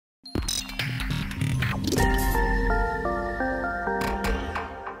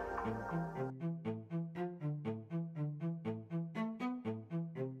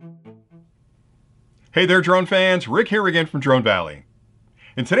Hey there, drone fans. Rick here again from Drone Valley.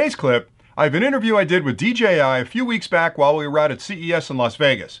 In today's clip, I have an interview I did with DJI a few weeks back while we were out at CES in Las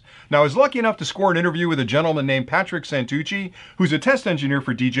Vegas. Now, I was lucky enough to score an interview with a gentleman named Patrick Santucci, who's a test engineer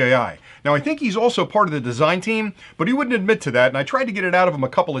for DJI. Now, I think he's also part of the design team, but he wouldn't admit to that, and I tried to get it out of him a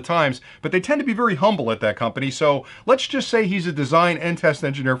couple of times, but they tend to be very humble at that company, so let's just say he's a design and test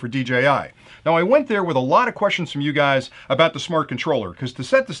engineer for DJI. Now, I went there with a lot of questions from you guys about the smart controller, because to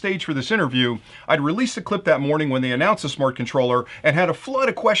set the stage for this interview, I'd released a clip that morning when they announced the smart controller and had a flood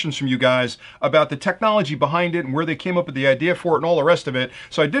of questions from you guys about the technology behind it and where they came up with the idea for it and all the rest of it.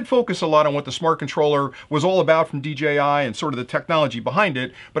 So I did focus a lot on what the smart controller was all about from DJI and sort of the technology behind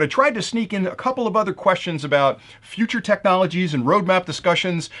it, but I tried to sneak in a couple of other questions about future technologies and roadmap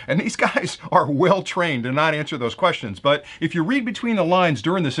discussions, and these guys are well trained to not answer those questions. But if you read between the lines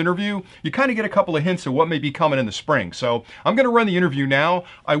during this interview, you kind of get a couple of hints of what may be coming in the spring. So I'm going to run the interview now.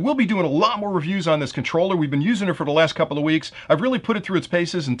 I will be doing a lot more reviews on this controller. We've been using it for the last couple of weeks. I've really put it through its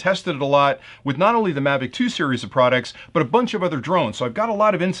paces and tested it a lot with not only the Mavic 2 series of products, but a bunch of other drones. So I've got a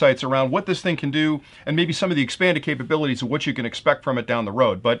lot of insights around what this thing can do and maybe some of the expanded capabilities of what you can expect from it down the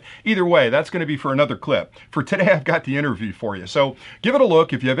road. But either way, that's going to be for another clip. For today, I've got the interview for you. So give it a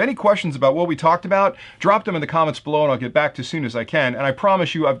look. If you have any questions about what we talked about, drop them in the comments below and I'll get back to you as soon as I can. And I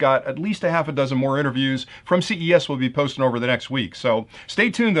promise you, I've got at least a half a dozen more interviews from CES we'll be posting over the next week. So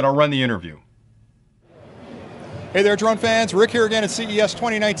stay tuned and I'll run the interview. Hey there, drone fans. Rick here again at CES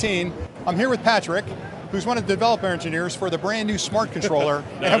 2019. I'm here with Patrick, who's one of the developer engineers for the brand new smart controller.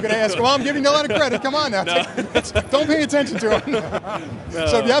 And I'm going to ask, well, I'm giving you a lot of credit. Come on now. Don't pay attention to it.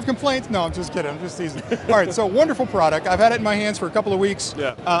 So if you have complaints, no, I'm just kidding. I'm just teasing. All right, so wonderful product. I've had it in my hands for a couple of weeks.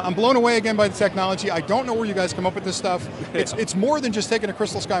 Yeah. I'm blown away again by the technology. I don't know where you guys come up with this stuff. It's more than just taking a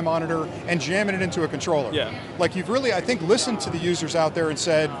Crystal Sky monitor and jamming it into a controller. Yeah. Like you've really, I think, listened to the users out there and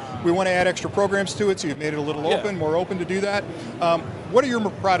said, we want to add extra programs to it, so you've made it a little open, more open to do that. What are your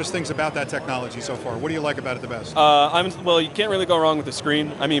proudest things about that technology so far? What do you like about it the best? Well, you can't really go wrong with the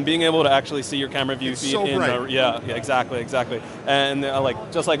screen. I mean, being able to actually see your camera view feed so bright. Yeah, exactly. And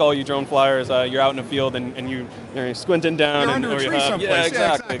just like all you drone flyers, you're out in the field and you're squinting down. You're under a tree someplace.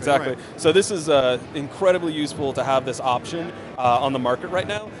 Yeah, exactly. Right. So this is incredibly useful to have this option on the market right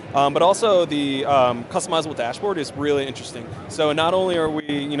now. But also the customizable dashboard is really interesting. So not only are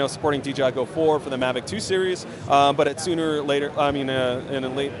we supporting DJI Go 4 for the Mavic 2 series, but at in a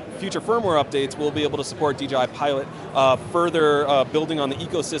late future firmware updates, we'll be able to support DJI Pilot, further building on the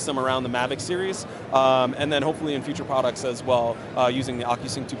ecosystem around the Mavic series, and then hopefully in future products as well, using the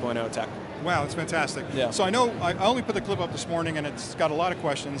OcuSync 2.0 tech. Wow, that's fantastic. Yeah. So I know, I only put the clip up this morning and it's got a lot of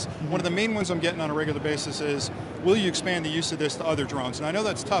questions. One of the main ones I'm getting on a regular basis is, will you expand the use of this to other drones? And I know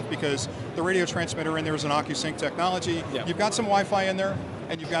that's tough because the radio transmitter in there is an OcuSync technology. Yeah. You've got some Wi-Fi in there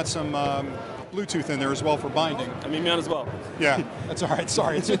and you've got some Bluetooth in there as well for binding. I mean, me as well. Yeah, that's all right.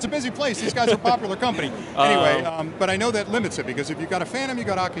 Sorry, it's a busy place. These guys are a popular company. Anyway, but I know that limits it because if you've got a Phantom, you've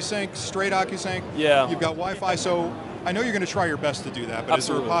got OcuSync, straight OcuSync. Yeah. You've got Wi-Fi, so I know you're going to try your best to do that, but Absolutely. Is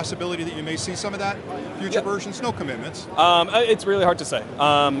there a possibility that you may see some of that? Future versions, no commitments. It's really hard to say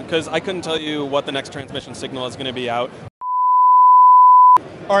because I couldn't tell you what the next transmission signal is going to be out.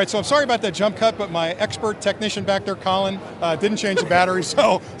 All right, so I'm sorry about that jump cut, but my expert technician back there, Colin, didn't change the battery,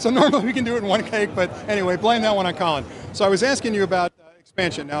 so normally we can do it in one take, but anyway, blame that one on Colin. So I was asking you about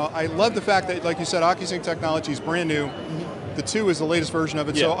expansion. Now, I love the fact that, like you said, OcuSync technology is brand new. The 2 is the latest version of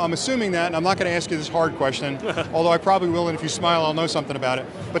it, so I'm assuming that, and I'm not going to ask you this hard question, although I probably will, and if you smile, I'll know something about it.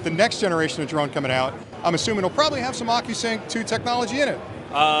 But the next generation of drone coming out, I'm assuming it'll probably have some OcuSync 2 technology in it.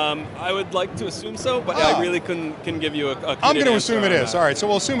 I would like to assume so, but I really couldn't give you a I'm going to assume it is. All right, so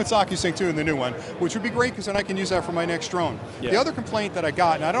we'll assume it's OcuSync 2 in the new one, which would be great because then I can use that for my next drone. Yeah. The other complaint that I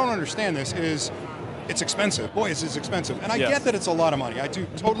got, and I don't understand this, is it's expensive. Boy, it's expensive. And I get that it's a lot of money. I do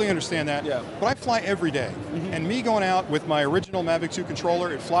totally understand that. Yeah. But I fly every day. And me going out with my original Mavic 2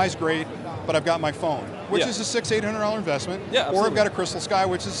 controller, it flies great, but I've got my phone, which is a $600-800 investment. Yeah, or I've got a Crystal Sky,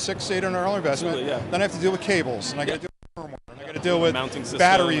 which is a $600-800 investment. Yeah. Then I have to deal with cables, and I got to deal with firmware, and I got to deal with mounting system,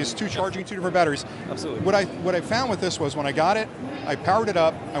 batteries, charging 2 different batteries. Absolutely. What I found with this was when I got it, I powered it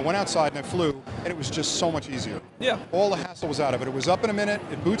up, I went outside and I flew, and it was just so much easier. Yeah. All the hassle was out of it. It was up in a minute,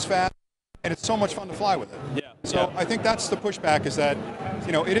 it boots fast, and it's so much fun to fly with it. Yeah. So I think that's the pushback, is that,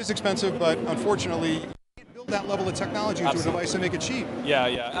 it is expensive, but unfortunately, you can't build that level of technology into a device and make it cheap. Yeah,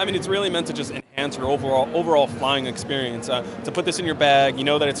 yeah. I mean, it's really meant to just enhance your overall flying experience. To put this in your bag, you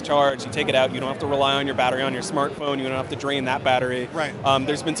know that it's charged, you take it out, you don't have to rely on your battery on your smartphone, you don't have to drain that battery. Right.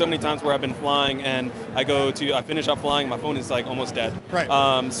 There's been so many times where I've been flying and I finish up flying, my phone is like almost dead.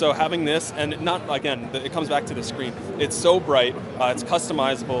 Right. So having this, and not, again, it comes back to the screen. It's so bright, it's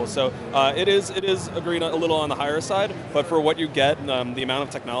customizable, so it is agreed a little on the higher side, but for what you get, the amount of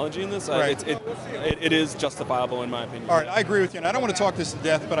technology in this, it is justifiable in my opinion. All right, I agree with you, and I don't want to talk this to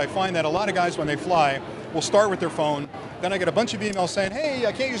death, but I find that a lot of guys, when they fly, will start with their phone, then I get a bunch of emails saying, hey,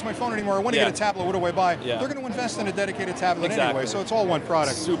 I can't use my phone anymore, I want to get a tablet, what do I buy? They're going to invest in a dedicated tablet anyway, so it's all one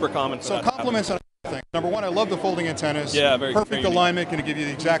product. Super common for So compliments on everything. Number one, I love the folding antennas. Yeah, perfect very alignment, going to give you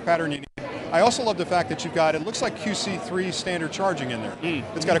the exact pattern you need. I also love the fact that you've got, it looks like QC3 standard charging in there.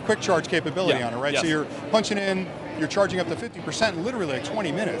 It's got a quick charge capability on it, right? Yes. So you're punching in, you're charging up to 50% in literally like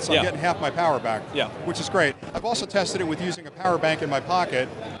 20 minutes. So I'm getting half my power back, which is great. I've also tested it with using a power bank in my pocket.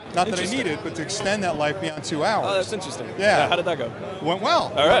 Not that I need it, but to extend that life beyond 2 hours. Oh, that's interesting. Yeah. How did that go? Went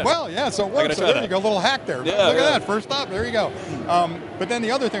well. All right. Went well, yeah, so it works. So there you go, a little hack there. Yeah, Look at that, first stop, there you go. But then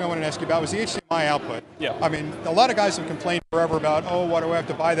the other thing I wanted to ask you about was the HDMI output. Yeah. I mean, a lot of guys have complained forever about, oh, why do I have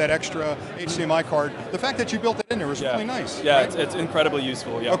to buy that extra HDMI card? The fact that you built it in there was really nice. Yeah, right? it's incredibly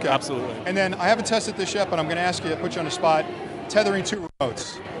useful, yeah, absolutely. And then I haven't tested this yet, but I'm going to ask you, put you on the spot, tethering 2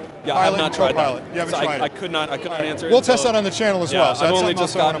 remotes. Yeah, I have not tried that. You haven't tried it? I could not answer it. We'll test that on the channel as well. So I've that's only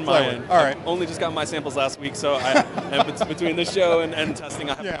just gotten I've only just gotten my samples last week, so and between this show and testing,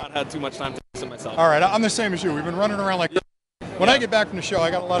 I have not had too much time to test it myself. All right, I'm the same as you. We've been running around like when I get back from the show, I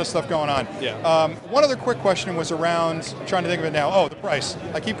got a lot of stuff going on. Yeah. One other quick question was around, I'm trying to think of it now, the price.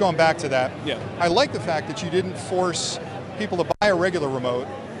 I keep going back to that. Yeah. I like the fact that you didn't force people to buy a regular remote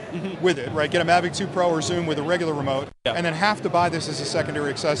with it, right? Get a Mavic 2 Pro or Zoom with a regular remote, and then have to buy this as a secondary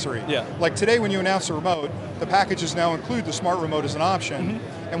accessory. Yeah. Like today when you announce a remote, the packages now include the smart remote as an option.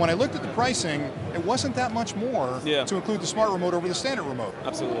 And when I looked at the pricing, it wasn't that much more to include the smart remote over the standard remote.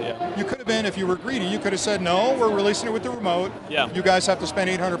 Absolutely, yeah. You could have been, if you were greedy, you could have said, no, we're releasing it with the remote. Yeah. You guys have to spend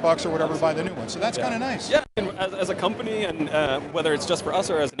 $800 or whatever to buy the new one. So that's kind of nice. Yeah, and as a company, and whether it's just for us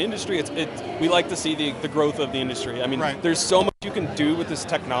or as an industry, we like to see the growth of the industry. I mean, there's so much you can do with this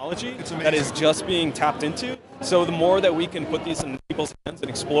technology that is just being tapped into. So the more that we can put these in people's hands and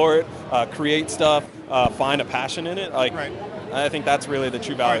explore it, create stuff, find a passion in it, I think that's really the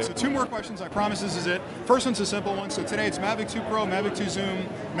true value. All right, so 2 more questions. I promise this is it. First one's a simple one. So today it's Mavic 2 Pro, Mavic 2 Zoom,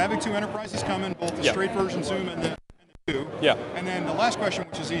 Mavic 2 Enterprise is coming, both the straight version Zoom and the 2. Yeah. And then the last question,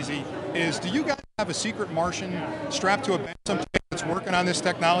 which is easy, is do you guys have a secret Martian strapped to a bench someplace that's working on this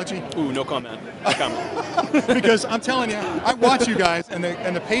technology? Ooh, no comment. No comment. Because I'm telling you, I watch you guys, and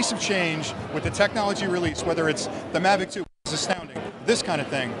the pace of change with the technology release, whether it's the Mavic 2, which is astounding, this kind of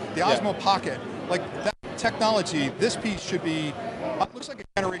thing, the Osmo Pocket, like that technology, this piece should be, it looks like a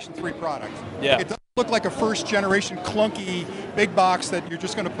Generation 3 product. Yeah. It doesn't look like a first generation clunky big box that you're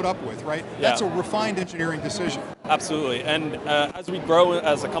just going to put up with, right? Yeah. That's a refined engineering decision. Absolutely, and as we grow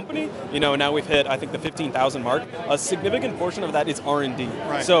as a company, now we've hit, I think, the 15,000 mark. A significant portion of that is R&D.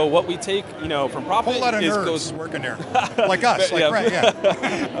 Right. So what we take, from profit a whole lot of nerds goes working there, like us,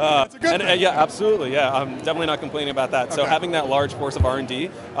 It's a good thing. Yeah, absolutely, yeah. I'm definitely not complaining about that. So having that large force of R&D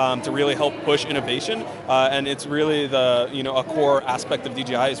to really help push innovation, and it's really a core aspect of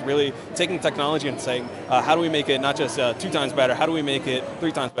DJI is really taking technology and saying, how do we make it not just 2 times better? How do we make it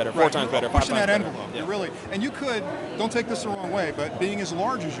 3 times better, 4 times better, 5 times better? Pushing that envelope, you really, and you could. Don't take this the wrong way, but being as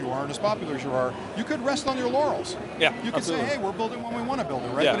large as you are and as popular as you are, you could rest on your laurels. Yeah, you could say, hey, we're building when we want to build it,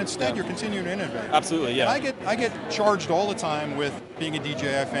 right? Yeah, but instead, you're continuing to innovate. Absolutely, yeah. And I get charged all the time with being a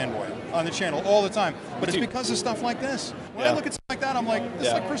DJI fanboy on the channel all the time, but it's because of stuff like this. When I look at stuff like that, I'm like, this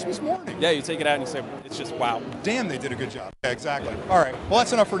is like Christmas morning. Yeah, you take it out and you say, it's just wow. Damn, they did a good job. Yeah, exactly. All right, well,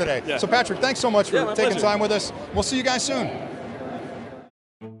 that's enough for today. Yeah. So, Patrick, thanks so much for taking pleasure. time with us. We'll see you guys soon.